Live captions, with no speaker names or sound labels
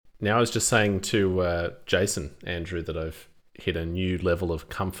Now, I was just saying to Jason, Andrew, that I've hit a new level of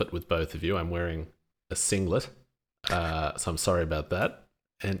comfort with both of you. I'm wearing a singlet, so I'm sorry about that.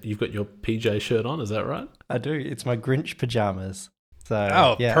 And you've got your PJ shirt on, is that right? I do. It's my Grinch pajamas.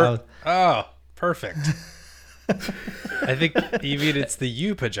 So Perfect. I think you mean it's the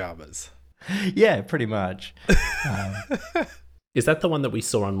you pajamas. Yeah, pretty much. Is that the one that we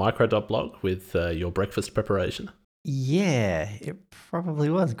saw on Micro.blog with your breakfast preparation? Yeah, it probably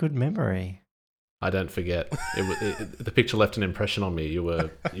was. Good memory. I don't forget. The picture left an impression on me. You were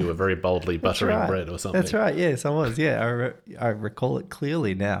very boldly buttering bread or something. That's right. Yes, I was. Yeah, I recall it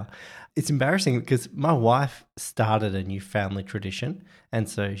clearly now. It's embarrassing because my wife started a new family tradition, and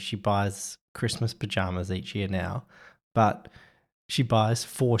so she buys Christmas pajamas each year now, but she buys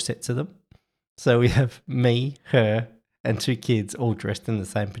 4 sets of them. So we have me, her, and 2 kids all dressed in the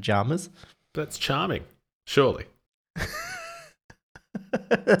same pajamas. That's charming, surely.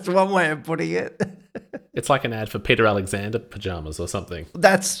 That's one way of putting it. It's like an ad for Peter Alexander pajamas or something.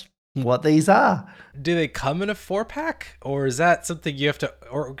 That's what these are. Do they come in a 4-pack, or is that something you have to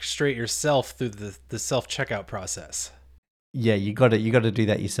orchestrate yourself through the self-checkout process? Yeah, you got to do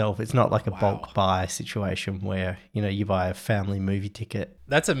that yourself. It's not like a Wow. bulk buy situation where, you buy a family movie ticket.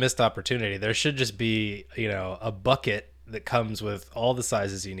 That's a missed opportunity. There should just be, a bucket that comes with all the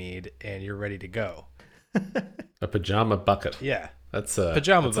sizes you need, and you're ready to go. A pajama bucket. Yeah. That's Bucket.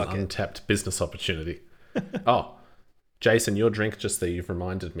 an untapped business opportunity. Oh, Jason, your drink just there, you've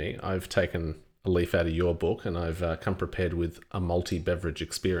reminded me. I've taken a leaf out of your book and I've come prepared with a multi-beverage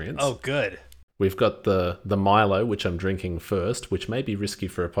experience. Oh, good. We've got the Milo, which I'm drinking first, which may be risky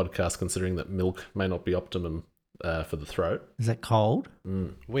for a podcast considering that milk may not be optimum for the throat. Is that cold?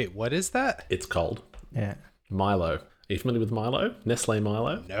 Wait, what is that? It's cold. Yeah. Milo. Are you familiar with Milo? Nestle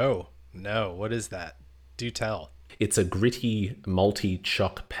Milo? No. What is that? Do tell. It's a gritty, malty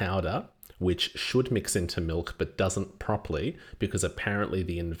choc powder, which should mix into milk but doesn't properly because apparently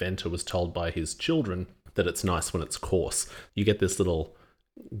the inventor was told by his children that it's nice when it's coarse. You get this little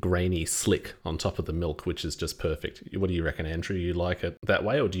grainy slick on top of the milk, which is just perfect. What do you reckon, Andrew? You like it that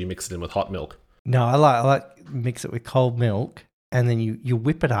way, or do you mix it in with hot milk? No, I like mix it with cold milk, and then you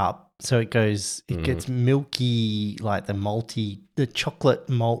whip it up so it gets milky, like the chocolate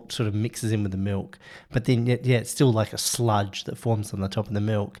malt sort of mixes in with the milk, but then it's still like a sludge that forms on the top of the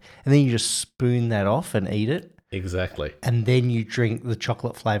milk, and then you just spoon that off and eat it. Exactly. And then you drink the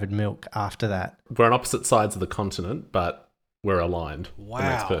chocolate flavored milk after that. We're on opposite sides of the continent, but we're aligned. Wow.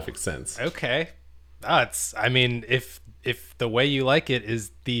 That makes perfect sense. Okay. If the way you like it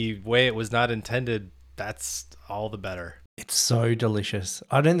is the way it was not intended, that's all the better. It's so delicious.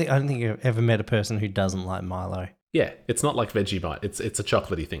 I don't think I've ever met a person who doesn't like Milo. Yeah, it's not like Vegemite. It's a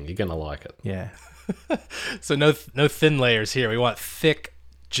chocolatey thing. You're gonna like it. Yeah. So no thin layers here. We want thick,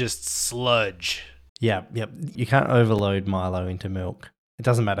 just sludge. Yeah, yep. You can't overload Milo into milk. It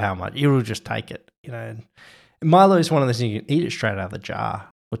doesn't matter how much. You will just take it, Milo is one of those things you can eat it straight out of the jar.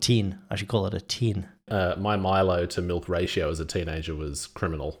 Or tin. I should call it a tin. My Milo to milk ratio as a teenager was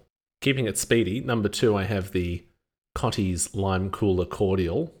criminal. Keeping it speedy, number 2, I have the Cottee's Lime Cooler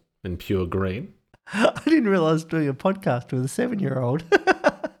Cordial in pure green. I didn't realize I was doing a podcast with a 7-year-old.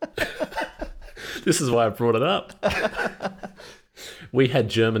 This is why I brought it up. We had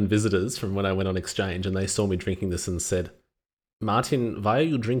German visitors from when I went on exchange, and they saw me drinking this and said, "Martin, why are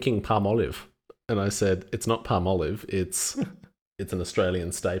you drinking Palmolive?" And I said, "It's not Palmolive, it's an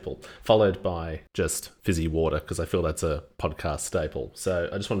Australian staple," followed by just fizzy water, because I feel that's a podcast staple. So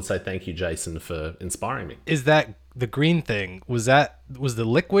I just want to say thank you, Jason, for inspiring me. Is that the green thing? Was the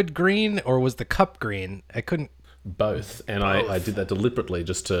liquid green or was the cup green? I couldn't. Both. And I did that deliberately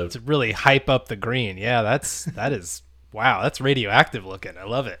just to really hype up the green. Yeah, that is wow, that's radioactive looking. I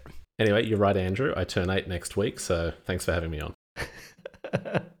love it. Anyway, you're right, Andrew. I turn 8 next week, so thanks for having me on.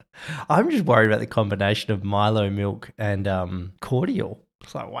 I'm just worried about the combination of Milo milk and cordial.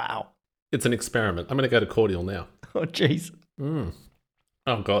 It's like, wow. It's an experiment. I'm going to go to cordial now. Oh, jeez.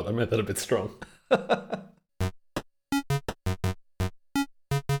 Oh, God, I made that a bit strong.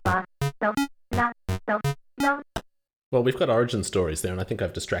 Well, we've got origin stories there, and I think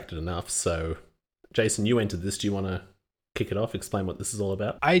I've distracted enough. So, Jason, you entered this. Do you want to kick it off, explain what this is all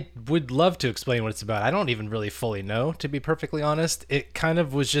about? I would love to explain what it's about. I don't even really fully know, to be perfectly honest. It kind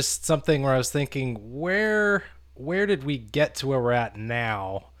of was just something where I was thinking, where did we get to where we're at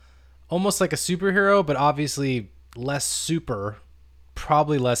now? Almost like a superhero, but obviously less super,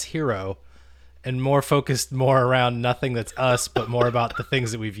 probably less hero, and more focused more around nothing that's us, but more about the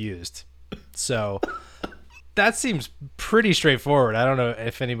things that we've used. So That seems pretty straightforward. I don't know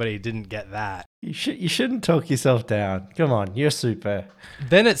if anybody didn't get that. You shouldn't talk yourself down. Come on, you're super.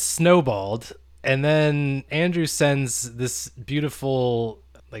 Then it snowballed, and then Andrew sends this beautiful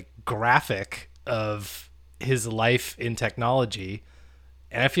like graphic of his life in technology,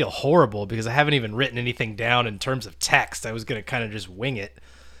 and I feel horrible because I haven't even written anything down in terms of text. I was going to kind of just wing it.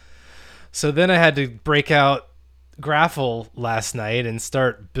 So then I had to break out Graphel last night and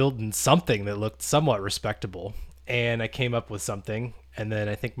start building something that looked somewhat respectable. And I came up with something. And then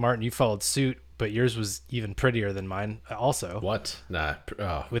I think, Martin, you followed suit, but yours was even prettier than mine also. What? Nah.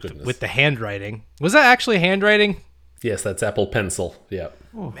 Oh, goodness. With the handwriting. Was that actually handwriting? Yes, that's Apple Pencil. Yeah.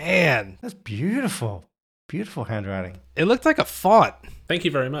 Oh, Man. that's beautiful. Beautiful handwriting. It looked like a font. Thank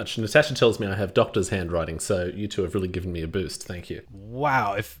you very much. Natasha tells me I have doctor's handwriting, so you two have really given me a boost. Thank you.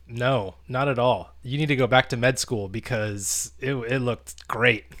 Wow. No, not at all. You need to go back to med school because it looked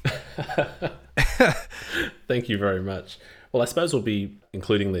great. Thank you very much. Well, I suppose we'll be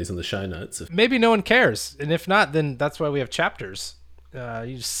including these in the show notes. Maybe no one cares. And if not, then that's why we have chapters.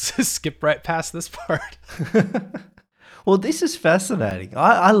 You just skip right past this part. Well, this is fascinating.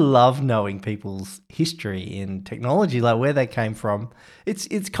 I love knowing people's history in technology, like where they came from.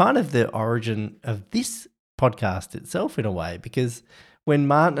 It's kind of the origin of this podcast itself in a way, because when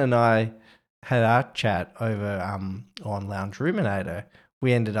Martin and I had our chat over on Lounge Ruminator,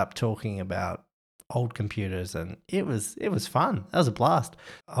 we ended up talking about old computers, and it was fun. That was a blast.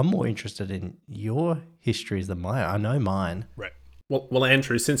 I'm more interested in your histories than mine. I know mine. Right. Well,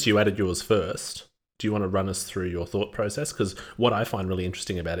 Andrew, since you added yours first, do you want to run us through your thought process? Because what I find really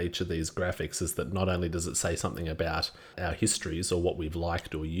interesting about each of these graphics is that not only does it say something about our histories or what we've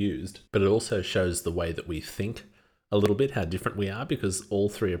liked or used, but it also shows the way that we think a little bit, how different we are, because all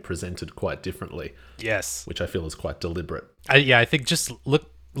three are presented quite differently. Yes. Which I feel is quite deliberate. I think just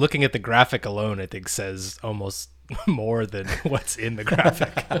looking at the graphic alone, I think says almost more than what's in the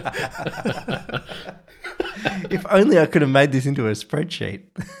graphic. If only I could have made this into a spreadsheet.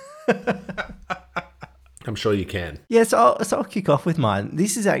 I'm sure you can. Yeah, so I'll kick off with mine.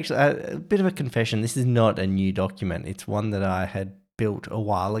 This is actually a bit of a confession. This is not a new document. It's one that I had built a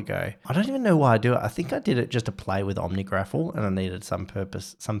while ago. I don't even know why I do it. I think I did it just to play with OmniGraffle, and I needed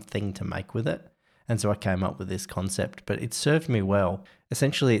something to make with it. And so I came up with this concept, but it served me well.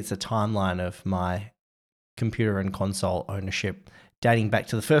 Essentially, it's a timeline of my computer and console ownership dating back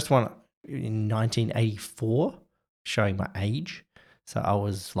to the first one in 1984, showing my age. So I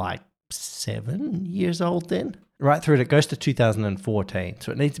was like 7 years old then. Right through it goes to 2014,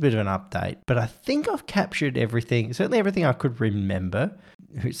 so it needs a bit of an update. But I think I've captured everything, certainly everything I could remember.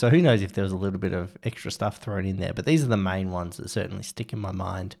 So who knows if there was a little bit of extra stuff thrown in there, but these are the main ones that certainly stick in my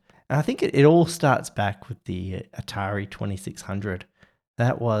mind. And I think it all starts back with the Atari 2600.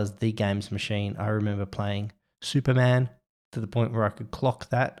 That was the games machine. I remember playing Superman to the point where I could clock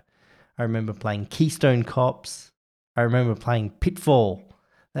that. I remember playing Keystone Cops. I remember playing Pitfall.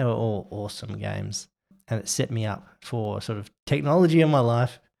 They were all awesome games. And it set me up for sort of technology in my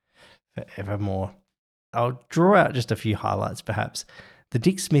life forevermore. I'll draw out just a few highlights perhaps. The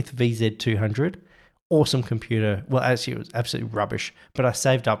Dick Smith VZ200. Awesome computer. Well, actually, it was absolutely rubbish, but I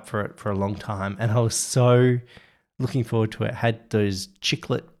saved up for it for a long time, and I was so looking forward to it. It had those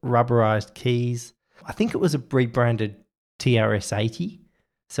chiclet rubberized keys. I think it was a rebranded TRS-80,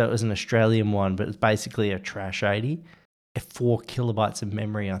 so it was an Australian one, but it's basically a trash 80. 4 kilobytes of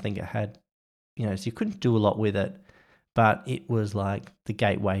memory, I think it had. So you couldn't do a lot with it, but it was like the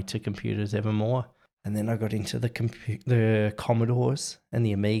gateway to computers evermore. And then I got into the Commodores and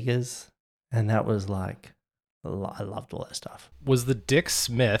the Amigas. And that was like, I loved all that stuff. Was the Dick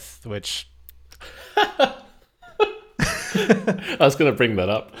Smith, which... I was going to bring that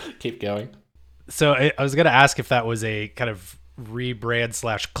up. Keep going. So I was going to ask if that was a kind of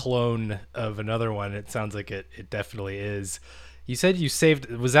rebrand / clone of another one. It sounds like it definitely is. You said you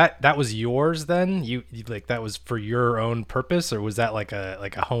saved... Was that was yours then? You like that was for your own purpose, or was that like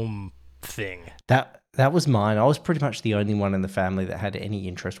a home thing? That was mine. I was pretty much the only one in the family that had any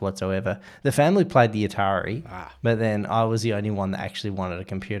interest whatsoever. The family played the Atari, but then I was the only one that actually wanted a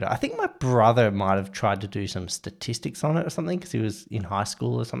computer. I think my brother might have tried to do some statistics on it or something because he was in high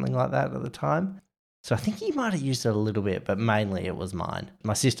school or something like that at the time. So I think he might have used it a little bit, but mainly it was mine.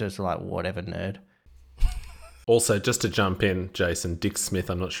 My sisters were like, whatever, nerd. Also, just to jump in, Jason, Dick Smith,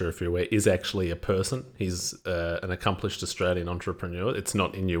 I'm not sure if you're aware, is actually a person. He's an accomplished Australian entrepreneur. It's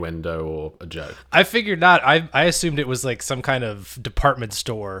not innuendo or a joke. I figured not. I assumed it was like some kind of department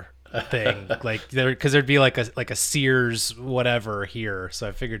store thing, like because there'd be like a Sears whatever here. So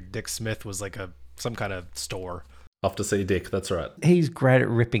I figured Dick Smith was like some kind of store. Off to see Dick, that's right. He's great at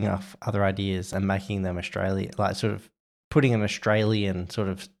ripping off other ideas and making them Australian, like sort of putting an Australian sort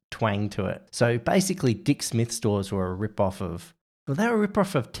of twang to it. So basically, Dick Smith stores were a rip-off of, well, they were a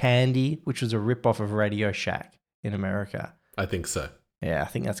rip-off of Tandy, which was a rip-off of Radio Shack in America. I think so. Yeah, I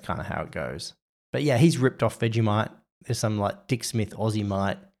think that's kind of how it goes. But yeah, he's ripped off Vegemite. There's some like Dick Smith Aussie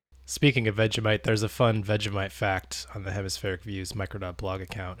Mite. Speaking of Vegemite, there's a fun Vegemite fact on the Hemispheric Views Micro.blog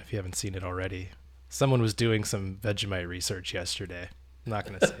account if you haven't seen it already. Someone was doing some Vegemite research yesterday. I'm not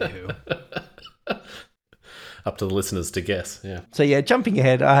going to say who. Up to the listeners to guess, yeah. So yeah, jumping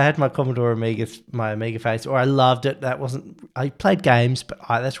ahead, I had my Commodore Amiga, my Amiga phase, or I loved it. I played games, but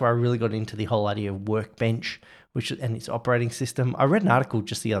that's where I really got into the whole idea of Workbench, and its operating system. I read an article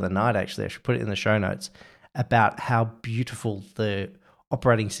just the other night, actually, I should put it in the show notes, about how beautiful the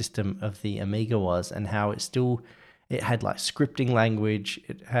operating system of the Amiga was and how it had like scripting language,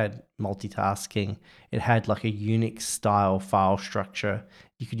 it had multitasking, it had like a Unix style file structure.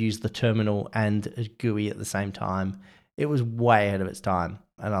 You could use the terminal and a GUI at the same time. It was way ahead of its time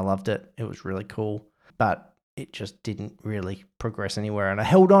and I loved it. It was really cool, but it just didn't really progress anywhere. And I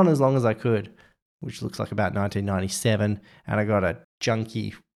held on as long as I could, which looks like about 1997. And I got a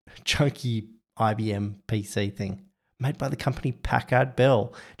chunky IBM PC thing made by the company Packard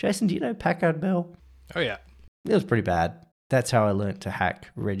Bell. Jason, do you know Packard Bell? Oh, yeah. It was pretty bad. That's how I learnt to hack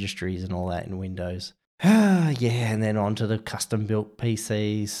registries and all that in Windows. Yeah, and then on to the custom-built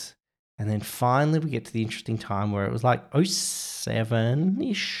PCs. And then finally we get to the interesting time where it was like 07-ish.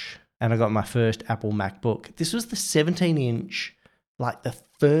 And I got my first Apple MacBook. This was the 17-inch, like the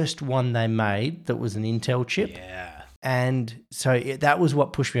first one they made that was an Intel chip. Yeah. And so that was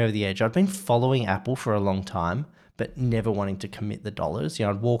what pushed me over the edge. I'd been following Apple for a long time, but never wanting to commit the dollars. You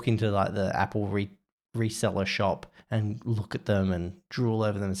know, I'd walk into like the Apple reseller shop and look at them and drool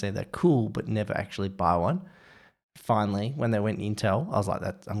over them and say they're cool, but never actually buy one. Finally, when they went Intel, I was like,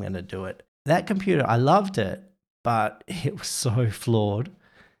 I'm going to do it. That computer, I loved it, but it was so flawed.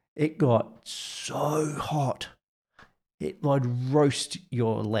 It got so hot. It would roast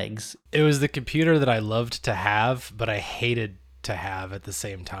your legs. It was the computer that I loved to have, but I hated to have at the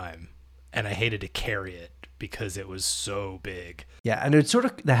same time. And I hated to carry it because it was so big. Yeah, and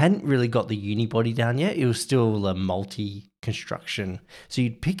they hadn't really got the unibody down yet. It was still a multi-construction. So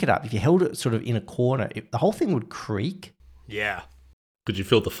you'd pick it up. If you held it sort of in a corner, the whole thing would creak. Yeah. Could you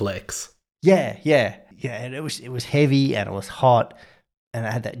feel the flex? Yeah. And it was heavy and it was hot. And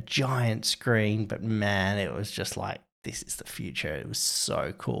it had that giant screen. But man, it was just like, this is the future. It was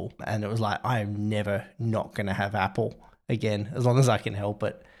so cool. And it was like, I am never not going to have Apple again, as long as I can help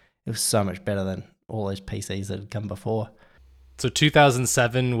it. It was so much better than all those PCs that had come before. So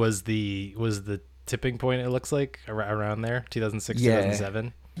 2007 was the tipping point, it looks like, around there, 2006,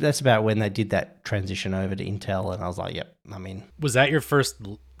 2007. That's about when they did that transition over to Intel, and I was like, yep, I'm in. Was that your first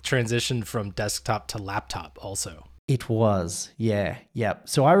transition from desktop to laptop also? It was, yeah.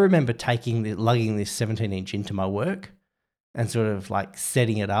 So I remember lugging this 17-inch into my work and sort of like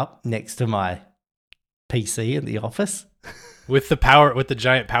setting it up next to my PC in the office. With the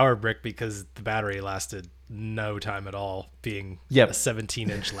giant power brick, because the battery lasted no time at all, being a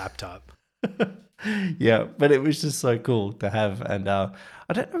 17-inch laptop. Yeah, but it was just so cool to have. And I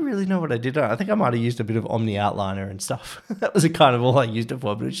don't really know what I did. I think I might have used a bit of Omni Outliner and stuff. That was kind of all I used it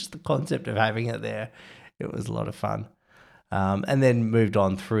for, but it's just the concept of having it there. It was a lot of fun. And then moved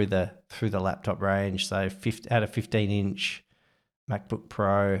on through the laptop range. So had a 15-inch MacBook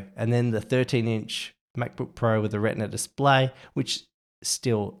Pro, and then the 13-inch MacBook Pro with a Retina display, which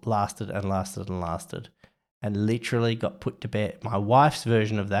still lasted and literally got put to bed. My wife's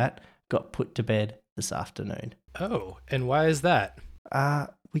version of that got put to bed this afternoon. Oh, and why is that?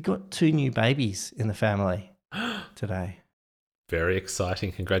 We got 2 new babies in the family today. Very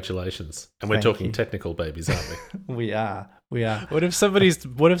exciting. Congratulations. And we're talking technical babies, aren't we? We are. What if somebody's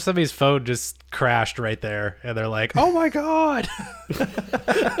phone just crashed right there and they're like, "Oh my God."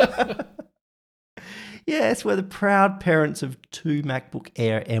 Yes, we're the proud parents of 2 MacBook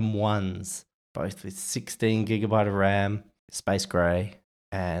Air M1s, both with 16 gigabyte of RAM, space gray,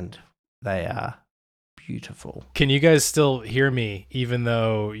 and they are beautiful. Can you guys still hear me, even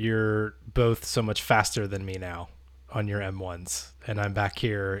though you're both so much faster than me now on your M1s, and I'm back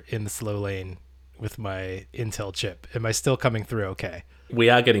here in the slow lane with my Intel chip? Am I still coming through okay? We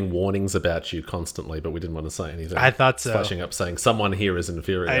are getting warnings about you constantly, but we didn't want to say anything. I thought so. Flashing up saying someone here is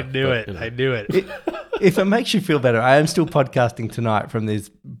inferior. I knew it. If it makes you feel better, I am still podcasting tonight from this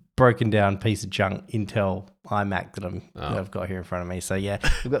broken down piece of junk Intel iMac that I've got here in front of me. So yeah,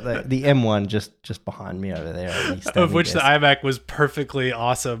 we've got the M1 just behind me over there. Of which the iMac was perfectly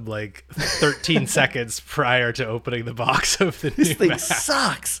awesome, like 13 seconds prior to opening the box of the This new thing Mac.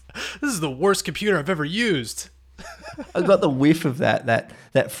 sucks. This is the worst computer I've ever used. I got the whiff of that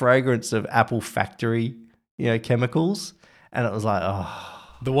fragrance of Apple factory, chemicals, and it was like, oh.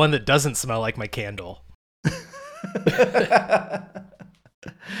 The one that doesn't smell like my candle.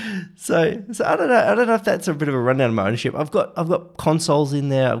 So I don't know if that's a bit of a rundown of my ownership. I've got consoles in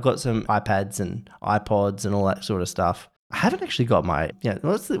there. I've got some iPads and iPods and all that sort of stuff. I haven't actually got my what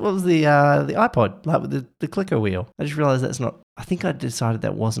was the iPod, like with the clicker wheel. I just realized that's not. I think I decided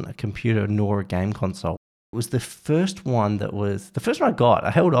that wasn't a computer nor a game console. It was the first one I got. I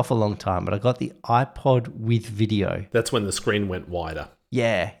held off a long time, but I got the iPod with video. That's when the screen went wider.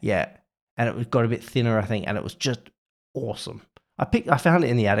 Yeah. And it got a bit thinner, I think, and it was just awesome. I found it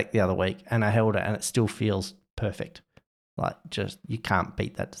in the attic the other week, and I held it, and it still feels perfect. Like, just, you can't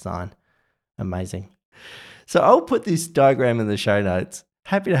beat that design. Amazing. So I'll put this diagram in the show notes.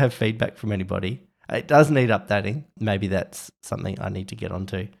 Happy to have feedback from anybody. It does need updating. Maybe that's something I need to get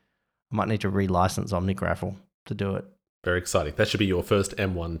onto. I might need to relicense OmniGraffle to do it. Very exciting. That should be your first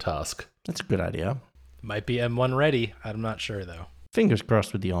M1 task. That's a good idea. Might be M1 ready. I'm not sure, though. Fingers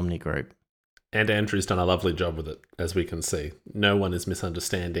crossed with the Omni group. And Andrew's done a lovely job with it, as we can see. No one is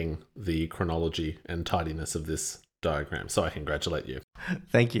misunderstanding the chronology and tidiness of this diagram, so I congratulate you.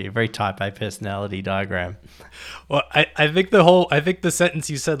 Thank you. Very type A personality diagram. Well, I think the sentence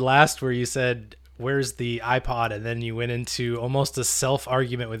you said last where you said, where's the iPod? And then you went into almost a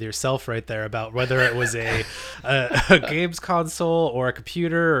self-argument with yourself right there about whether it was a games console or a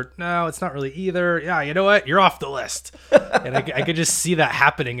computer. Or, no, it's not really either. Yeah, you know what? You're off the list. And I could just see that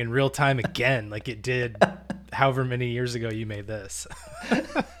happening in real time again, like it did however many years ago you made this.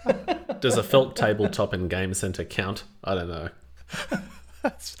 Does a felt tabletop in Game Center count? I don't know.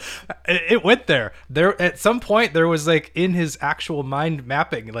 It went there. There at some point there was like in his actual mind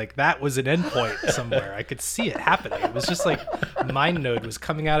mapping, like that was an endpoint somewhere. I could see it happening. It was just like Mind Node was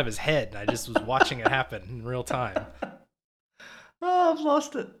coming out of his head, and I just was watching it happen in real time. Oh, I've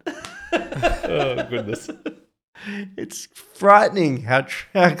lost it. Oh, goodness. It's frightening how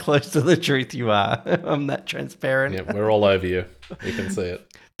close to the truth you are. I'm that transparent. Yeah, we're all over you. You can see it.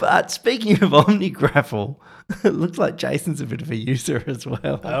 But speaking of OmniGraffle, it looks like Jason's a bit of a user as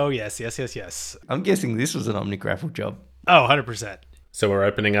well. Oh, yes. I'm guessing this was an OmniGraffle job. Oh, 100%. So we're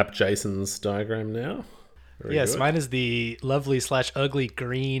opening up Jason's diagram now? Yes, mine is the lovely/ugly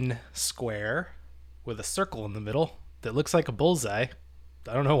green square with a circle in the middle that looks like a bullseye.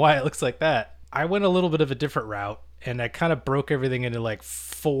 I don't know why it looks like that. I went a little bit of a different route, and I kind of broke everything into like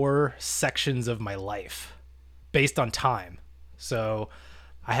 4 sections of my life based on time. So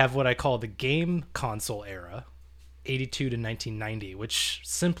I have what I call the game console era, 82 to 1990, which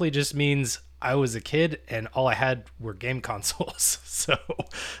simply just means I was a kid and all I had were game consoles. So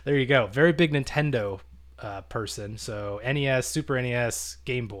there you go. Very big Nintendo person. So NES, Super NES,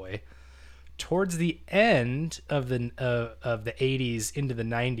 Game Boy. Towards the end of the 80s into the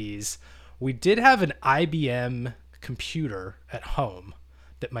 90s, we did have an IBM computer at home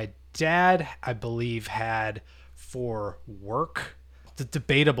that my dad, I believe, had for work. It's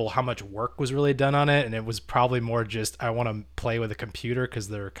debatable how much work was really done on it, and it was probably more just I want to play with a computer because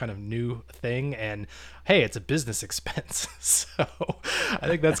they're kind of new thing, and hey, it's a business expense. So I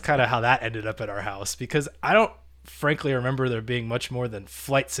think that's kind of how that ended up at our house, because I don't frankly remember there being much more than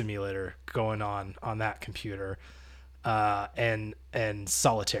Flight Simulator going on that computer, and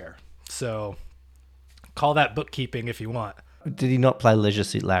Solitaire. So call that bookkeeping if you want. Did he not play Leisure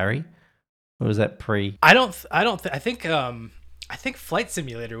Suit Larry? Or was that pre? I think Flight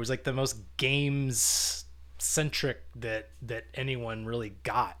Simulator was like the most games centric that anyone really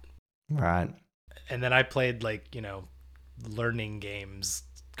got. Right. And then I played like, learning games,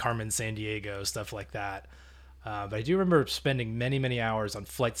 Carmen Sandiego, stuff like that. But I do remember spending many, many hours on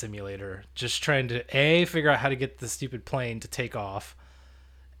Flight Simulator just trying to A, figure out how to get the stupid plane to take off.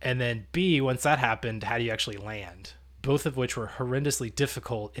 And then B, once that happened, how do you actually land? Both of which were horrendously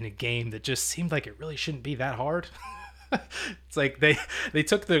difficult in a game that just seemed like it really shouldn't be that hard. It's like they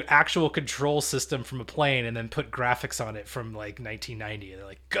took the actual control system from a plane and then put graphics on it from like 1990. They're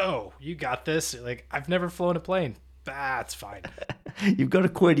like, go, you got this. You're like, I've never flown a plane. That's fine. You've got a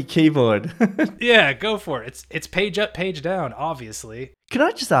QWERTY keyboard. Yeah, go for it. It's page up, page down, obviously. Can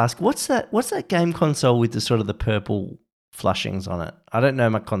I just ask, what's that game console with the sort of the purple flushings on it? I don't know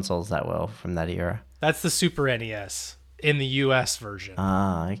my consoles that well from that era. That's the Super NES in the US version.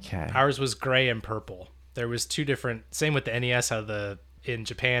 Ah, okay. Ours was gray and purple. There was 2 different, same with the NES, how the In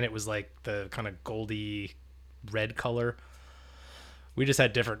Japan, it was like the kind of goldy red color. We just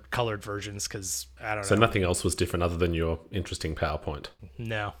had different colored versions because I don't So know. nothing else was different other than your interesting PowerPoint.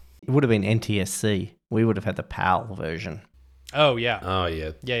 No. It would have been NTSC. We would have had the PAL version. Oh, yeah. Oh,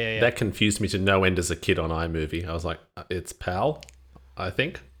 yeah. Yeah. That confused me to no end as a kid on iMovie. I was like, it's PAL, I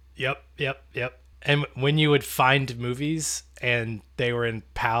think. Yep. And when you would find movies and they were in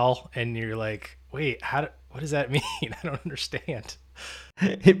PAL and you're like, wait, what does that mean? I don't understand.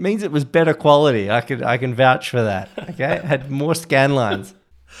 It means it was better quality. I can vouch for that. Okay, it had more scan lines.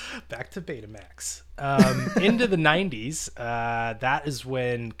 Back to Betamax. Into the 90s, that is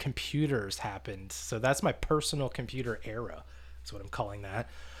when computers happened. So that's my personal computer era. That's what I'm calling that.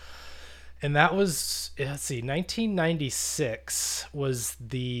 And that was, 1996 was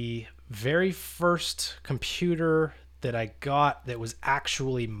the very first computer that I got that was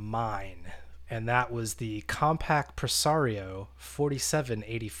actually mine. And that was the Compaq Presario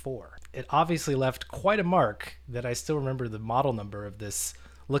 4784. It obviously left quite a mark that I still remember the model number of this,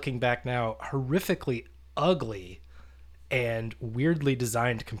 looking back now, horrifically ugly and weirdly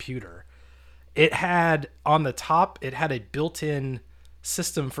designed computer. It had, on the top, it had a built-in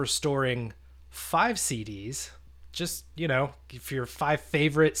system for storing 5 CDs. Just, if your 5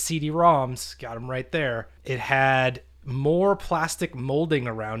 favorite CD-ROMs, got them right there. It had more plastic molding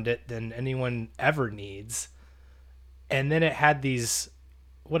around it than anyone ever needs. And then it had these,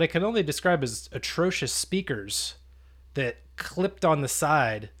 what I can only describe as atrocious speakers that clipped on the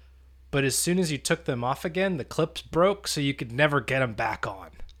side, but as soon as you took them off again, the clips broke, so you could never get them back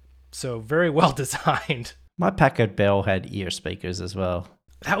on. So very well designed. My Packard Bell had ear speakers as well.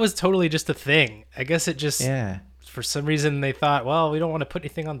 That was totally just a thing. I guess it just, Yeah. for some reason, they thought, well, we don't want to put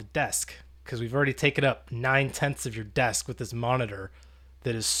anything on the desk because we've already taken up 9/10 of your desk with this monitor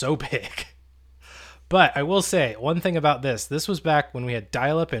that is so big. But I will say one thing about this. This was back when we had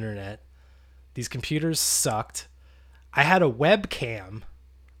dial-up internet. These computers sucked. I had a webcam.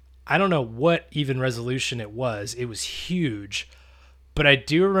 I don't know what even resolution it was. It was huge. But I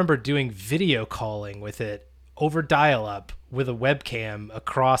do remember doing video calling with it over dial-up with a webcam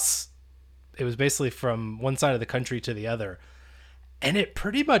across. It was basically from one side of the country to the other. And it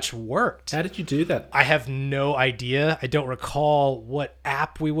pretty much worked. How did you do that? I have no idea. I don't recall what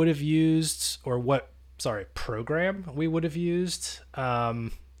app we would have used or program we would have used.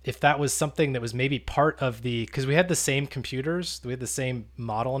 If that was something that was maybe part of because we had the same computers, we had the same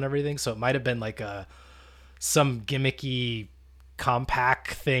model and everything. So it might have been like some gimmicky Compaq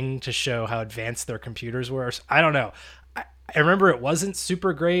thing to show how advanced their computers were. I don't know. I remember it wasn't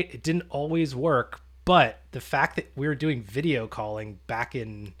super great. It didn't always work. But the fact that we were doing video calling back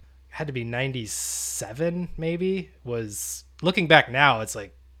in, had to be 97 maybe, was, looking back now, it's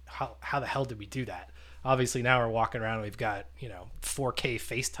like, how the hell did we do that? Obviously now we're walking around and we've got, 4K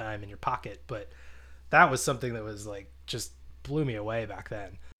FaceTime in your pocket. But that was something that was like, just blew me away back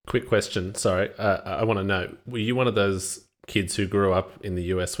then. Quick question. Sorry. I want to know, were you one of those kids who grew up in the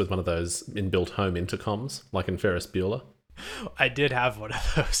US with one of those inbuilt home intercoms, like in Ferris Bueller? I did have one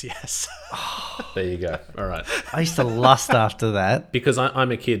of those, yes. There you go. All right. I used to lust after that. Because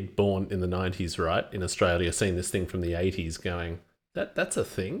I'm a kid born in the 90s, right? In Australia, seeing this thing from the 80s going, that's a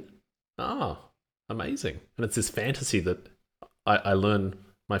thing? Oh, amazing. And it's this fantasy that I learn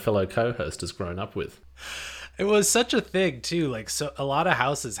my fellow co-host has grown up with. It was such a thing too. Like, so a lot of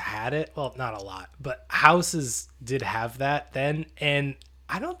houses had it. Well, not a lot, but houses did have that then. And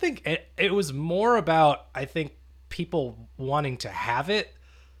I don't think it was more about, I think, people wanting to have it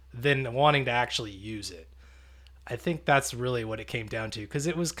than wanting to actually use it. I think that's really what it came down to, because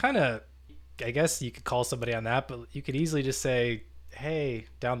it was kind of, I guess you could call somebody on that, but you could easily just say, hey,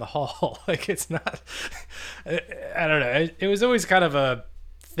 down the hall. Like, it's not, I don't know. It was always kind of a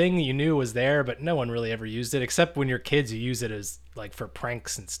thing you knew was there, but no one really ever used it, except when you're kids, you use it as like for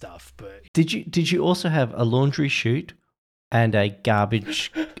pranks and stuff. But Did you also have a laundry chute and a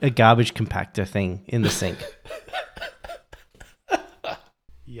garbage compactor thing in the sink?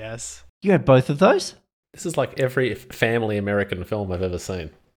 yes. You had both of those? This is like every family American film I've ever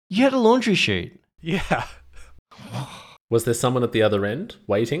seen. You had a laundry chute? Yeah. Was there someone at the other end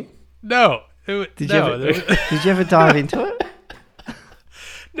waiting? No. Did you ever dive into it?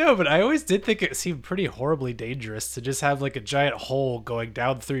 No, but I always did think it seemed pretty horribly dangerous to just have like a giant hole going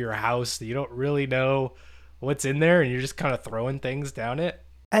down through your house that you don't really know what's in there, and you're just kind of throwing things down it.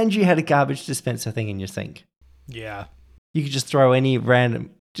 And you had a garbage dispenser thing in your sink. Yeah. You could just throw any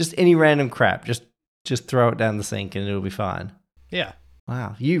random crap, just throw it down the sink and it'll be fine. Yeah.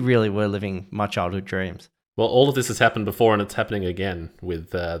 Wow, you really were living my childhood dreams. Well, all of this has happened before and it's happening again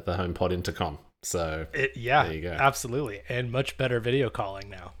with the HomePod intercom. So Yeah, there you go. absolutely. And much better video calling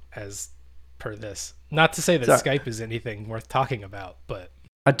now, as per this. Not to say that Skype is anything worth talking about, but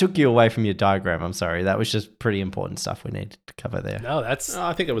I took you away from your diagram. I'm sorry. That was just pretty important stuff we needed to cover there. no, that's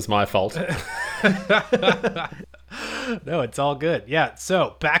I think it was my fault. no, it's all good. Yeah,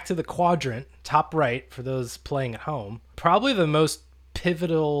 so back to the quadrant, top right for those playing at home. Probably the most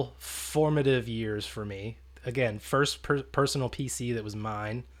pivotal, formative years for me. Again, first personal PC that was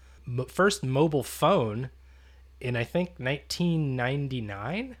mine. First mobile phone in, I think,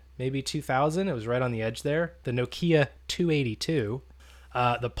 1999, maybe 2000. It was right on the edge there. The Nokia 282.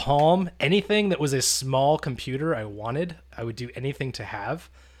 The Palm, anything that was a small computer I wanted, I would do anything to have.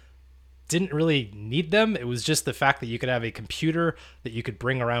 Didn't really need them. It was just the fact that you could have a computer that you could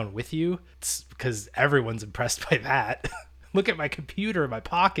bring around with you. It's because everyone's impressed by that. Look at my computer in my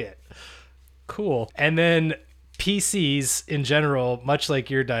pocket. Cool. And then PCs in general, much like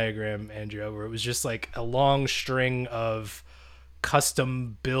your diagram, Andrew, where it was just like a long string of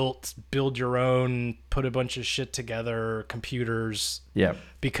custom built, build your own, put a bunch of shit together computers. Yeah.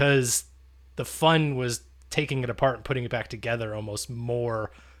 Because the fun was taking it apart and putting it back together almost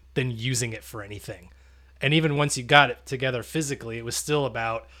more than using it for anything. And even once you got it together physically, it was still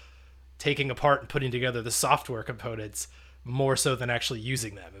about taking apart and putting together the software components more so than actually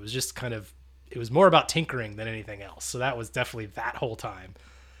using them. It was just kind of, it was more about tinkering than anything else. So that was definitely that whole time.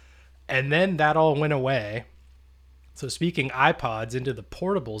 And then that all went away. So speaking iPods into the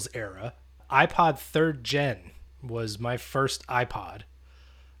portables era, iPod 3rd gen was my first iPod.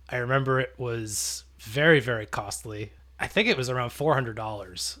 I remember it was very, very costly. I think it was around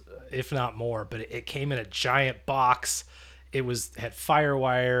 $400, if not more, but it came in a giant box. It had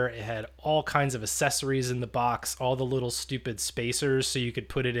FireWire. It had all kinds of accessories in the box, all the little stupid spacers so you could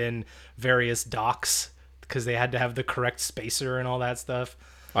put it in various docks because they had to have the correct spacer and all that stuff.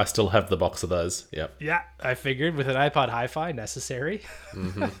 I still have the box of those. Yep. Yeah, I figured with an iPod Hi-Fi necessary.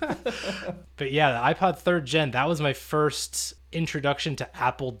 Mm-hmm. But yeah, the iPod 3rd gen, that was my first introduction to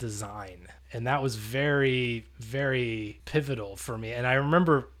Apple design. And that was very, very pivotal for me. And I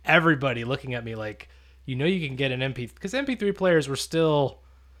remember everybody looking at me like, you know, you can get an MP, because MP3 players were still,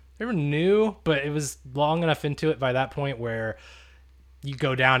 they were new, but it was long enough into it by that point where you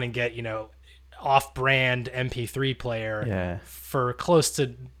go down and get, you know, off-brand MP3 player for close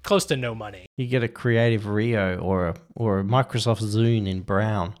to no money. You get a Creative Rio or a Microsoft Zune in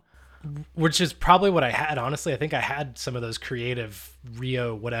brown. Which is probably what I had, honestly. I think I had some of those Creative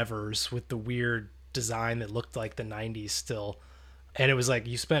Rio whatevers with the weird design that looked like the 90s still. And it was like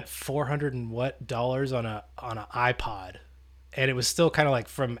you spent $400 and what dollars on an iPod. And it was still kind of like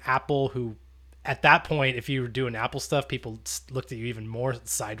from Apple, who at that point, if you were doing Apple stuff, people looked at you even more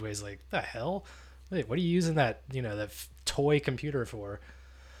sideways like, the hell? Wait, what are you using that, you know, that toy computer for?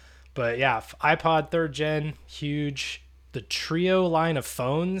 But yeah, iPod 3rd gen, huge. The Trio line of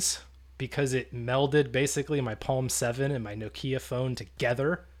phones, because it melded basically my Palm 7 and my Nokia phone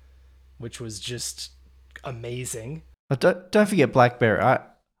together, which was just amazing. But don't forget BlackBerry.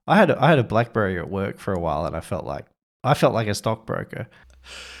 I had a BlackBerry at work for a while, and I felt like a stockbroker.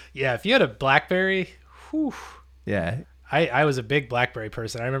 Yeah, if you had a BlackBerry, whew. Yeah. I was a big BlackBerry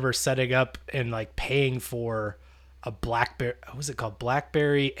person. I remember setting up and like paying for a BlackBerry, what was it called?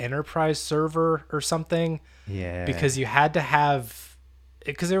 BlackBerry Enterprise Server or something. Yeah. Because you had to have,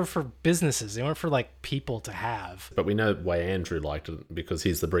 because they were for businesses. They weren't for like people to have. But we know why Andrew liked it because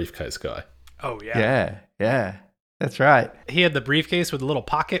he's the briefcase guy. Oh, yeah. Yeah. That's right. He had the briefcase with a little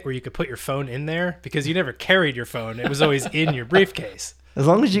pocket where you could put your phone in there because you never carried your phone. It was always in your briefcase. As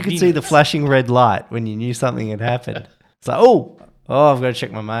long as you could see the flashing red light when you knew something had happened. It's like, oh, I've got to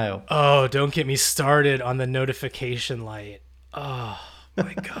check my mail. Oh, don't get me started on the notification light. Oh,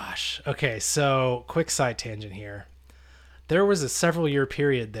 my gosh. Okay, so quick side tangent here. There was a several year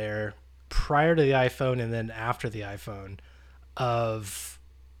period there prior to the iPhone and then after the iPhone of,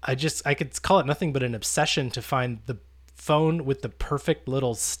 I could call it nothing but an obsession to find the phone with the perfect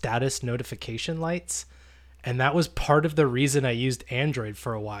little status notification lights. And that was part of the reason I used Android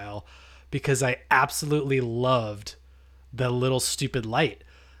for a while, because I absolutely loved the little stupid light.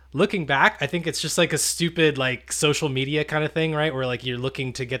 Looking back, I think it's just like a stupid like social media kind of thing, right? Where like you're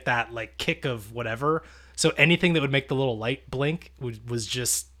looking to get that like kick of whatever. So anything that would make the little light blink was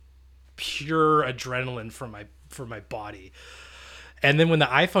just pure adrenaline for my body. And then when the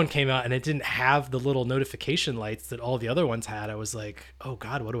iPhone came out and it didn't have the little notification lights that all the other ones had, I was like, oh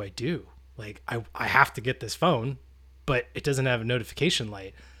God, what do I do? Like, I have to get this phone, but it doesn't have a notification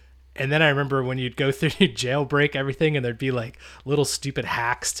light. And then I remember when you'd go through, you'd jailbreak everything, and there'd be like little stupid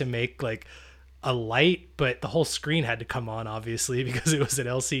hacks to make like a light, but the whole screen had to come on, obviously, because it was an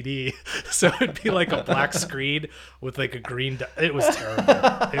LCD. So it'd be like a black screen with like a green. It was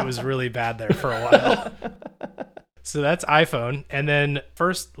terrible. It was really bad there for a while. So that's iPhone. And then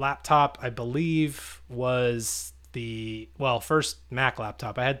first laptop, I believe, was first Mac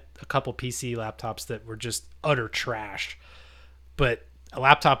laptop. I had a couple PC laptops that were just utter trash. But a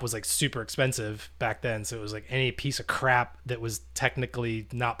laptop was like super expensive back then. So it was like any piece of crap that was technically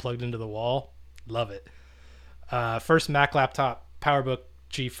not plugged into the wall. Love it. First Mac laptop, PowerBook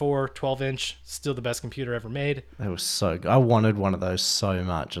G4, 12-inch, still the best computer ever made. That was so good. I wanted one of those so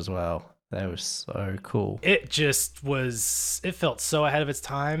much as well. That was so cool. It felt so ahead of its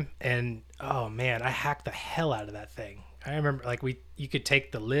time. And oh man, I hacked the hell out of that thing. I remember like you could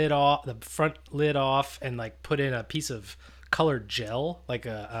take the front lid off and like put in a piece of colored gel, like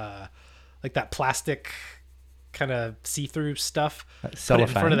like that plastic kind of see-through stuff. Put it in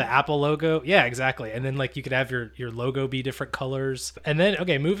front of the Apple logo. Yeah, exactly. And then like you could have your logo be different colors. And then,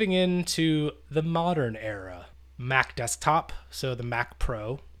 okay, moving into the modern era, Mac desktop. So the Mac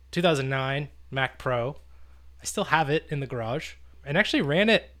Pro, 2009 Mac Pro. I still have it in the garage and actually ran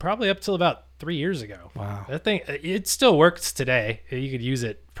it probably up till about 3 years ago. Wow. That thing, it still works today. You could use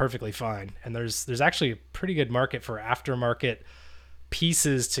it perfectly fine. And there's actually a pretty good market for aftermarket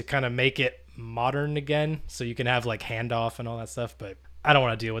pieces to kind of make it modern again, so you can have like handoff and all that stuff, but I don't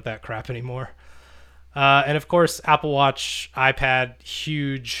want to deal with that crap anymore. And of course, Apple Watch, iPad,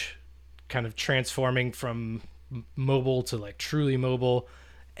 huge, kind of transforming from mobile to like truly mobile.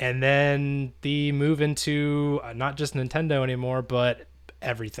 And then the move into not just Nintendo anymore, but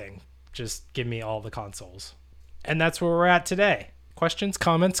everything. Just give me all the consoles. And that's where we're at today. Questions,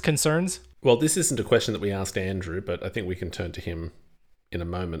 comments, concerns? Well, this isn't a question that we asked Andrew, but I think we can turn to him in a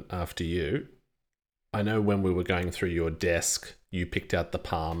moment after you. I know when we were going through your desk, you picked out the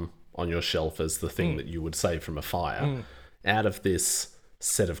Palm on your shelf as the thing that you would save from a fire. Out of this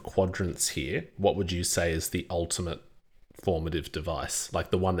set of quadrants here, what would you say is the ultimate formative device?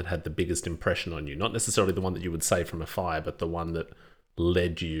 Like the one that had the biggest impression on you? Not necessarily the one that you would save from a fire, but the one that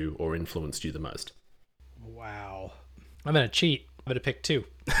led you or influenced you the most. Wow. I'm going to cheat. I'm going to pick two.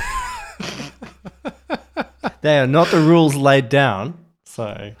 They are not the rules laid down.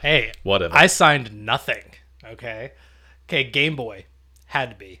 So hey, whatever. I signed nothing. Okay, Game Boy had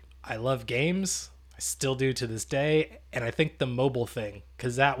to be. I love games. I still do to this day. And I think the mobile thing,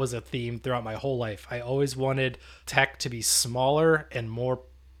 because that was a theme throughout my whole life. I always wanted tech to be smaller and more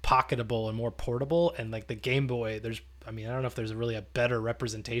pocketable and more portable. And like the Game Boy, I don't know if there's really a better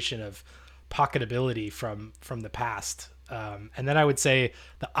representation of pocketability from the past. And then I would say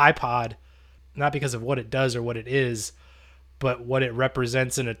the iPod, not because of what it does or what it is, but what it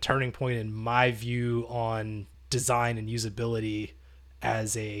represents in a turning point in my view on design and usability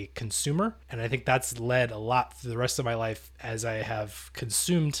as a consumer. And I think that's led a lot through the rest of my life as I have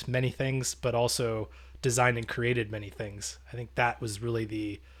consumed many things, but also designed and created many things. I think that was really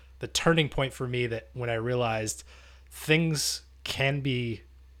the turning point for me, that when I realized things can be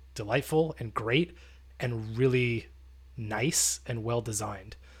delightful and great and really nice and well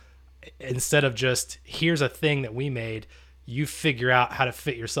designed. Instead of just, here's a thing that we made, you figure out how to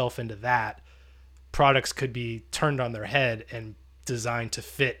fit yourself into that. Products could be turned on their head and designed to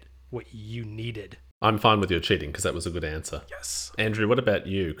fit what you needed. I'm fine with your cheating because that was a good answer. Yes. Andrew, what about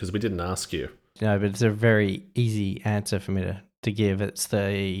you? Because we didn't ask you. No, but it's a very easy answer for me to give. It's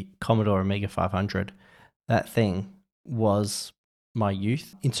the Commodore Amiga 500. That thing was my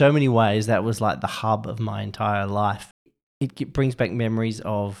youth. In so many ways, that was like the hub of my entire life. It brings back memories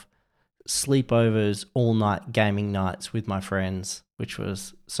of sleepovers, all night gaming nights with my friends, which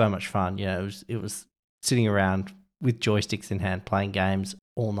was so much fun. You know, it was sitting around with joysticks in hand playing games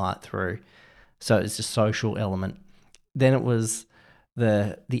all night through. So it's a social element. Then it was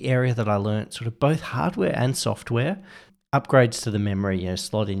the area that I learnt sort of both hardware and software, upgrades to the memory, you know,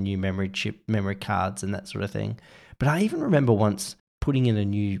 slot in new memory chip, memory cards and that sort of thing. But I even remember once putting in a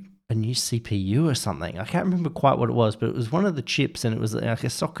new CPU or something. I can't remember quite what it was, but it was one of the chips and it was like a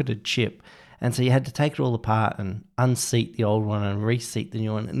socketed chip. And so you had to take it all apart and unseat the old one and reseat the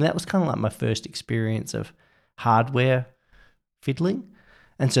new one. And that was kind of like my first experience of hardware fiddling.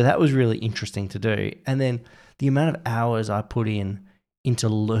 And so that was really interesting to do. And then the amount of hours I put into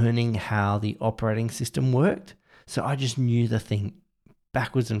learning how the operating system worked. So I just knew the thing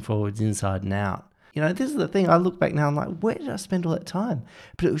backwards and forwards, inside and out. You know, this is the thing. I look back now, I'm like, where did I spend all that time?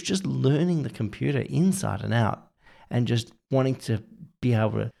 But it was just learning the computer inside and out and just wanting to be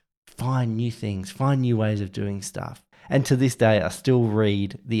able to find new things, find new ways of doing stuff. And to this day, I still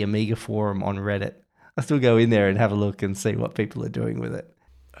read the Amiga forum on Reddit. I still go in there and have a look and see what people are doing with it.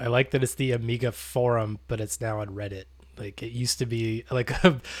 I like that it's the Amiga forum, but it's now on Reddit. Like it used to be like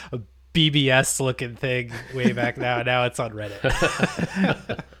a BBS looking thing way back now. Now it's on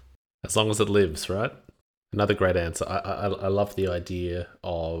Reddit. As long as it lives, right? Another great answer. I love the idea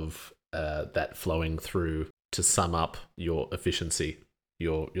of that flowing through to sum up your efficiency,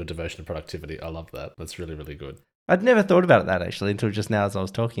 your devotion to productivity. I love that. That's really, really good. I'd never thought about that actually until just now as I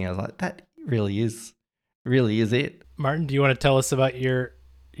was talking. I was like, that really is it. Martin, do you want to tell us about your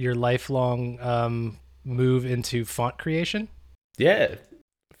lifelong move into font creation? Yeah,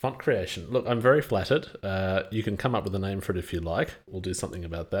 font creation. Look, I'm very flattered. You can come up with a name for it if you like. We'll do something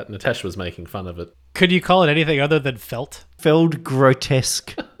about that. Natasha was making fun of it. Could you call it anything other than felt? Feld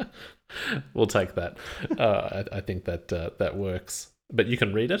grotesque. We'll take that. I think that works. But you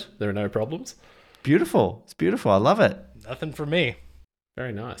can read it. There are no problems. Beautiful. It's beautiful. I love it. Nothing for me.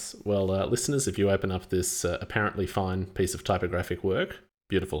 Very nice. Well, listeners, if you open up this apparently fine piece of typographic work,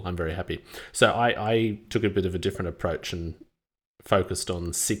 beautiful. I'm very happy. So I took a bit of a different approach and focused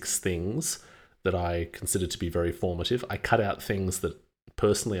on 6 things that I consider to be very formative. I cut out things that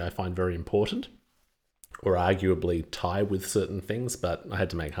personally I find very important or arguably tie with certain things, but I had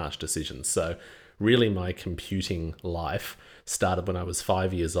to make harsh decisions. So really my computing life started when I was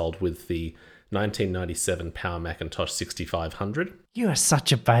 5 years old with the 1997 Power Macintosh 6500. You are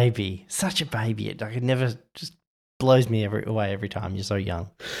such a baby. Such a baby. It never just blows me away every time. You're so young.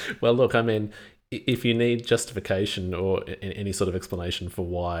 Well, look, I mean, if you need justification or any sort of explanation for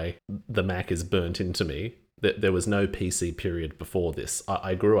why the Mac is burnt into me, there was no PC period before this.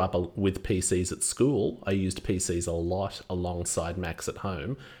 I grew up with PCs at school. I used PCs a lot alongside Macs at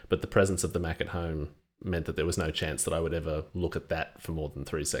home, but the presence of the Mac at home meant that there was no chance that I would ever look at that for more than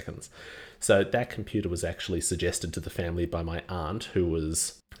 3 seconds. So that computer was actually suggested to the family by my aunt, who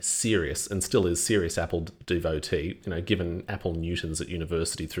was serious and still is serious Apple devotee, given Apple Newtons at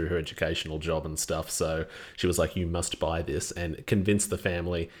university through her educational job and stuff. So she was like, you must buy this, and convinced the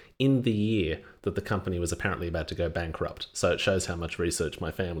family in the year that the company was apparently about to go bankrupt. So it shows how much research my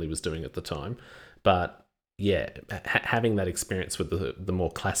family was doing at the time. But yeah, having that experience with the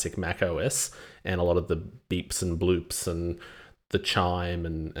more classic Mac OS and a lot of the beeps and bloops and the chime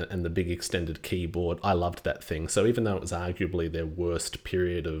and the big extended keyboard, I loved that thing. So even though it was arguably their worst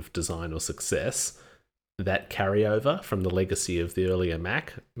period of design or success, that carryover from the legacy of the earlier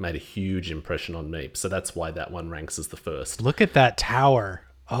Mac made a huge impression on me. So that's why that one ranks as the first. Look at that tower.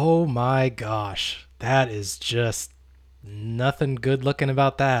 Oh my gosh. That is just nothing good looking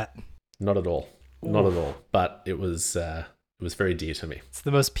about that. Not at all. Not at all, but it was very dear to me. It's the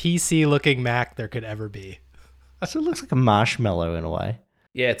most PC looking Mac there could ever be. So it looks like a marshmallow in a way.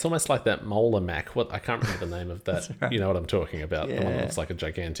 Yeah, it's almost like that molar Mac. I can't remember the name of that. Right. You know what I'm talking about. Yeah. The one that looks like a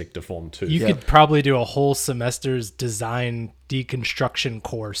gigantic deformed tooth. You could probably do a whole semester's design deconstruction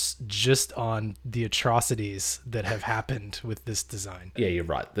course just on the atrocities that have happened with this design. Yeah, you're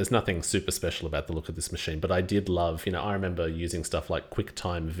right. There's nothing super special about the look of this machine, but I did love, I remember using stuff like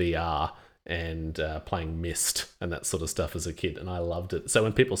QuickTime VR and playing Myst and that sort of stuff as a kid, and I loved it. So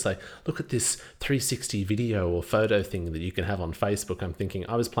when people say, look at this 360 video or photo thing that you can have on Facebook, I'm thinking,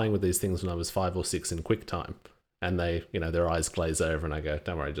 I was playing with these things when I was 5 or 6 in QuickTime, and they, their eyes glaze over and I go,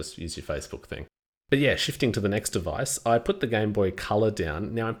 don't worry, just use your Facebook thing. But yeah, shifting to the next device, I put the Game Boy Color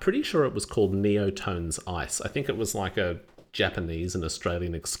down. Now I'm pretty sure it was called Neotones Ice. I think it was like a Japanese and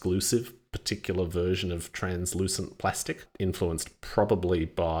Australian exclusive particular version of translucent plastic, influenced probably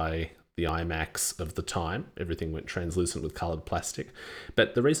by the iMacs of the time. Everything went translucent with coloured plastic.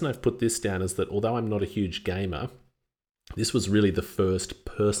 But the reason I've put this down is that although I'm not a huge gamer, this was really the first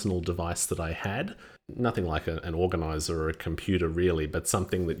personal device that I had. Nothing like an organizer or a computer really, but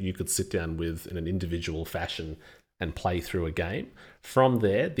something that you could sit down with in an individual fashion and play through a game. From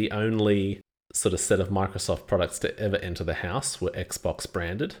there, the only sort of set of Microsoft products to ever enter the house were Xbox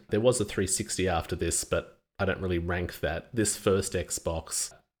branded. There was a 360 after this, but I don't really rank that. This first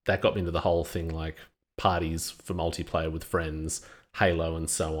Xbox, that got me into the whole thing, like parties for multiplayer with friends, Halo and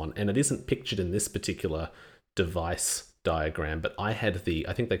so on. And it isn't pictured in this particular device diagram, but I had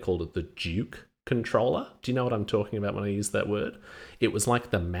I think they called it the Duke controller. Do you know what I'm talking about when I use that word? It was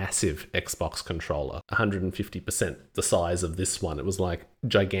like the massive Xbox controller, 150% the size of this one. It was like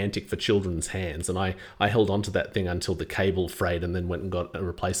gigantic for children's hands. And I held onto that thing until the cable frayed and then went and got a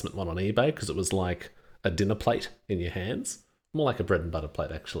replacement one on eBay because it was like a dinner plate in your hands. More like a bread and butter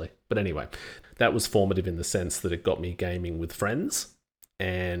plate, actually. But anyway, that was formative in the sense that it got me gaming with friends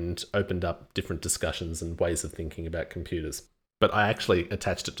and opened up different discussions and ways of thinking about computers. But I actually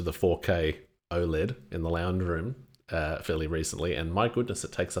attached it to the 4K OLED in the lounge room fairly recently, and my goodness,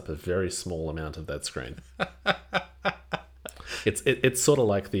 it takes up a very small amount of that screen. It's sort of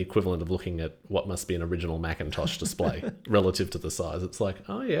like the equivalent of looking at what must be an original Macintosh display relative to the size. It's like,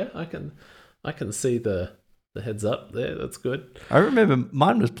 oh yeah, I can see the heads up there. That's good. I remember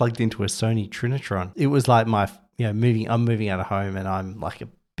mine was plugged into a Sony Trinitron. It was like I'm moving out of home, and I'm like a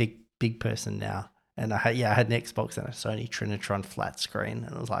big person now. And I had an Xbox and a Sony Trinitron flat screen,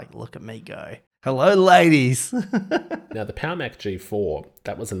 and I was like, look at me go. Hello, ladies. Now, the PowerMac G4,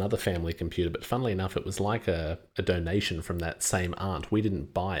 that was another family computer, but funnily enough, it was like a donation from that same aunt. We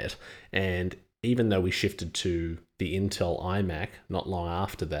didn't buy it, and even though we shifted to the Intel iMac not long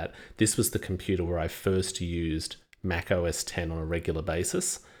after that, this was the computer where I first used Mac OS X on a regular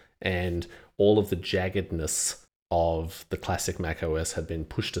basis, and all of the jaggedness of the classic Mac OS had been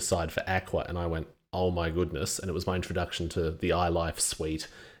pushed aside for Aqua, and I went, oh my goodness, and it was my introduction to the iLife suite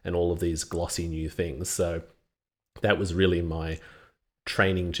and all of these glossy new things. So that was really my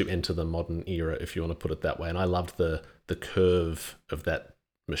training to enter the modern era, if you want to put it that way. And I loved the curve of that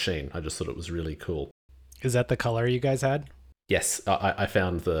machine. I just thought it was really cool. Is that the color you guys had? Yes, I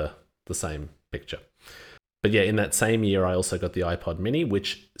found the same picture. But yeah, in that same year, I also got the iPod Mini,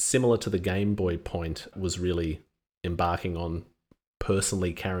 which, similar to the Game Boy point, was really embarking on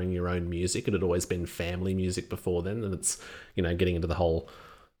personally carrying your own music. It had always been family music before then, and it's, getting into the whole,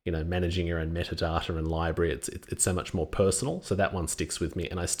 managing your own metadata and library. It's so much more personal. So that one sticks with me,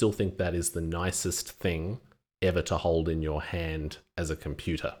 and I still think that is the nicest thing ever to hold in your hand as a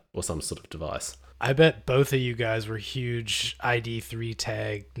computer or some sort of device. I bet both of you guys were huge ID3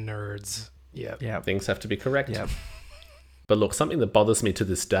 tag nerds. Yeah. Things have to be correct. Yep. But look, something that bothers me to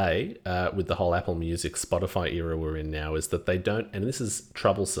this day with the whole Apple Music, Spotify era we're in now is that they don't, and this is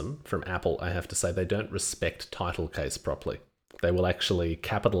troublesome from Apple, I have to say, they don't respect title case properly. They will actually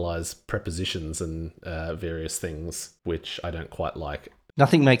capitalize prepositions and various things, which I don't quite like.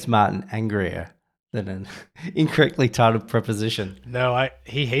 Nothing makes Martin angrier than an incorrectly titled preposition. No,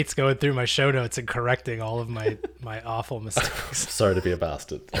 he hates going through my show notes and correcting all of my awful mistakes. Sorry to be a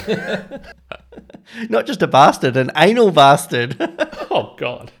bastard. Not just a bastard, an anal bastard. Oh,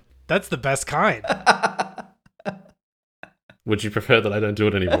 God. That's the best kind. Would you prefer that I don't do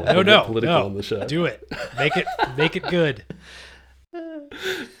it anymore? No, political on the show. Do it. Make it good.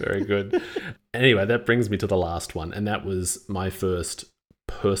 Very good. Anyway, that brings me to the last one, and that was my first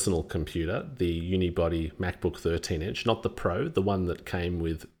personal computer, the Unibody MacBook 13-inch, not the Pro, the one that came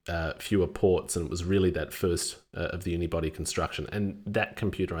with fewer ports, and it was really that first of the Unibody construction. And that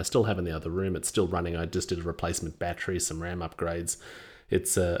computer I still have in the other room. It's still running. I just did a replacement battery, some RAM upgrades.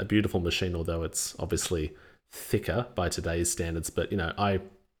 It's a beautiful machine, although it's obviously thicker by today's standards. But, I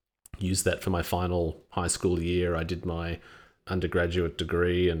used that for my final high school year. I did my undergraduate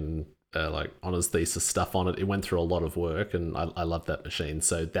degree and like honors thesis stuff on it. It went through a lot of work, and I love that machine.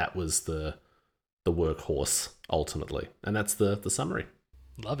 So that was the workhorse ultimately, and that's the summary.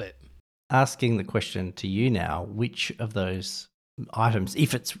 Love it. Asking the question to you now, which of those items,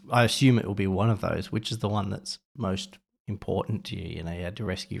 I assume it will be one of those, which is the one that's most important to you? You had to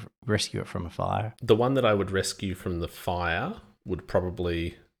rescue it from a fire. The one that I would rescue from the fire would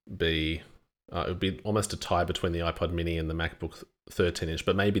probably be it would be almost a tie between the iPod Mini and the MacBook 13-inch,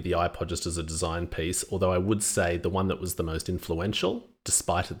 but maybe the iPod just as a design piece. Although I would say the one that was the most influential,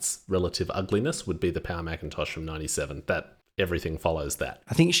 despite its relative ugliness, would be the Power Macintosh from 97. That everything follows that.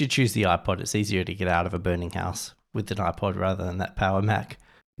 I think you should choose the iPod. It's easier to get out of a burning house with an iPod rather than that Power Mac.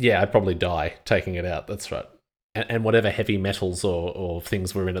 Yeah, I'd probably die taking it out. That's right. And whatever heavy metals or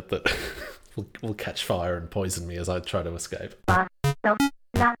things were in it that will catch fire and poison me as I try to escape.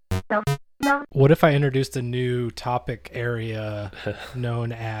 What if I introduced a new topic area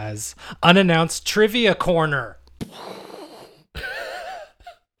known as Unannounced Trivia Corner?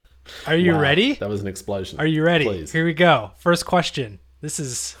 Are you ready? That was an explosion. Are you ready? Please. Here we go. First question. This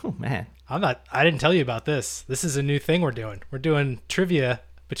is... Oh, man. I didn't tell you about this. This is a new thing we're doing. We're doing trivia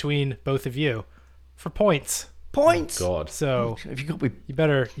between both of you for points. Points? Oh, God. So Have you got me? you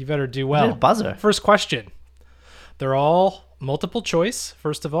better do I well. need a buzzer. First question. They're all multiple choice.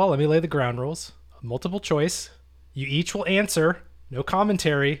 First of all, let me lay the ground rules. Multiple choice. You each will answer. No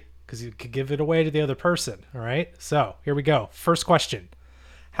commentary, because you could give it away to the other person. All right? So, here we go. First question.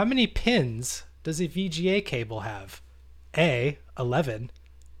 How many pins does a VGA cable have? A, 11,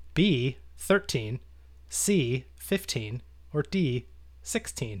 B, 13, C, 15, or D,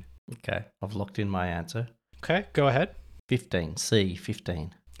 16? Okay, I've locked in my answer. Okay, go ahead. 15. C,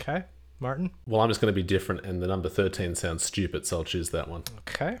 15. Okay, Martin? Well, I'm just going to be different, and the number 13 sounds stupid, so I'll choose that one.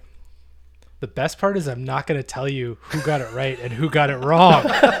 Okay. The best part is I'm not going to tell you who got it right and who got it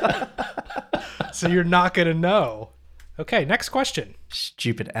wrong. So you're not going to know. Okay, next question.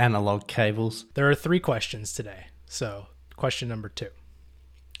 Stupid analog cables. There are 3 questions today. So question number 2.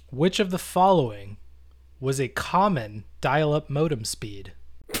 Which of the following was a common dial-up modem speed?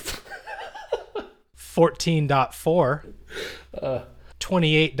 14.4,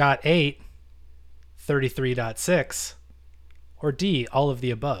 28.8, 33.6, or D, all of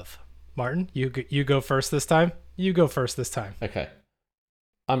the above? Martin, you go first this time. You go first this time. Okay.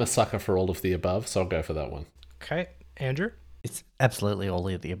 I'm a sucker for all of the above, so I'll go for that one. Okay. Andrew? It's absolutely all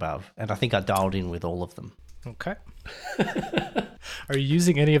of the above. And I think I dialed in with all of them. Okay. Are you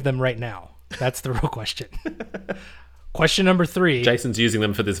using any of them right now? That's the real question. Question number 3. Jason's using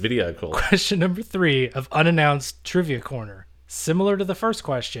them for this video call. Question number 3 of Unannounced Trivia Corner. Similar to the first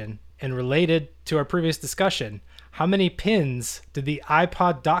question and related to our previous discussion, how many pins did the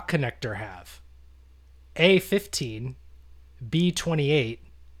iPod dock connector have? A, 15, B, 28,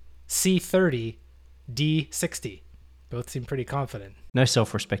 C, 30, D, 60. Both seem pretty confident. No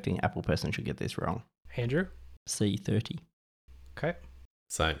self-respecting Apple person should get this wrong. Andrew? C30. Okay.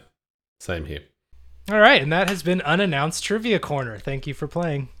 Same here. All right, and that has been Unannounced Trivia Corner. Thank you for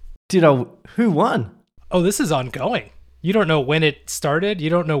playing. Who won? Oh, this is ongoing. You don't know when it started. You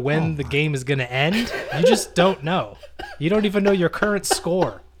don't know when the game is going to end. You just don't know. You don't even know your current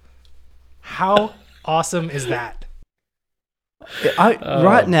score. How awesome is that? Right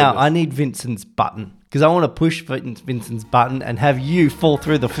now, goodness. I need Vincent's button because I want to push Vincent's button and have you fall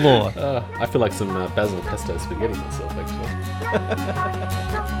through the floor. I feel like some basil pesto spaghetti myself, actually.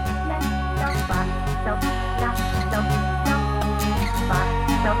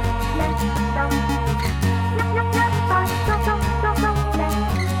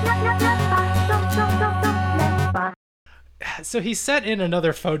 So he sent in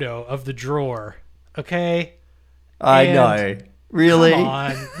another photo of the drawer. Okay. I And know. Really? Come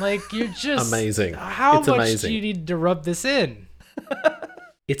on. Like, you're just Amazing. How It's much amazing. do you need to rub this in?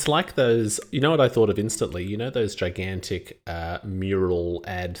 It's like those, you know what I thought of instantly? You know those gigantic mural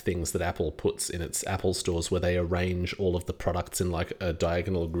ad things that Apple puts in its Apple stores where they arrange all of the products in like a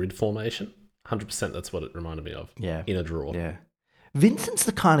diagonal grid formation? 100% that's what it reminded me of. Yeah. In a drawer. Yeah. Vincent's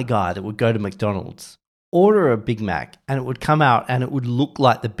the kind of guy that would go to McDonald's, order a Big Mac, and it would come out and it would look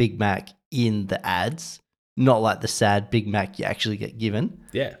like the Big Mac in the ads, not like the sad Big Mac you actually get given.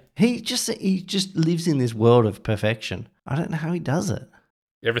 Yeah. He just lives in this world of perfection. I don't know how he does it.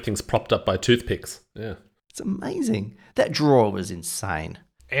 Everything's propped up by toothpicks. Yeah. It's amazing. That drawer was insane.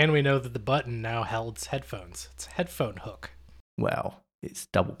 And we know that the button now holds headphones. It's a headphone hook. Well, it's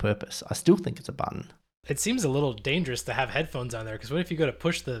double purpose. I still think it's a button. It seems a little dangerous to have headphones on there because what if you go to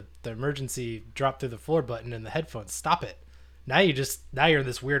push the emergency drop through the floor button and the headphones stop it? Now you're in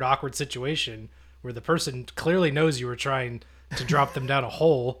this weird awkward situation where the person clearly knows you were trying to drop them down a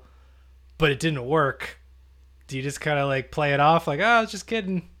hole, but it didn't work. Do you just kind of like play it off like, oh, I was just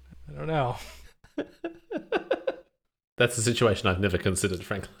kidding? I don't know. That's a situation I've never considered,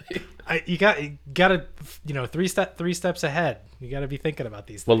 frankly. You gotta, three steps ahead. You gotta be thinking about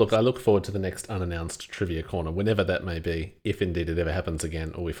these things. Well, look, I look forward to the next Unannounced Trivia Corner, whenever that may be, if indeed it ever happens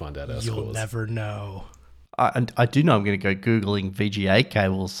again or we find out our You'll scores. never know. I do know I'm going to go Googling VGA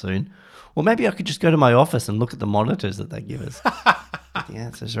cables soon. Or maybe I could just go to my office and look at the monitors that they give us. The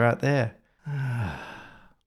answer's right there.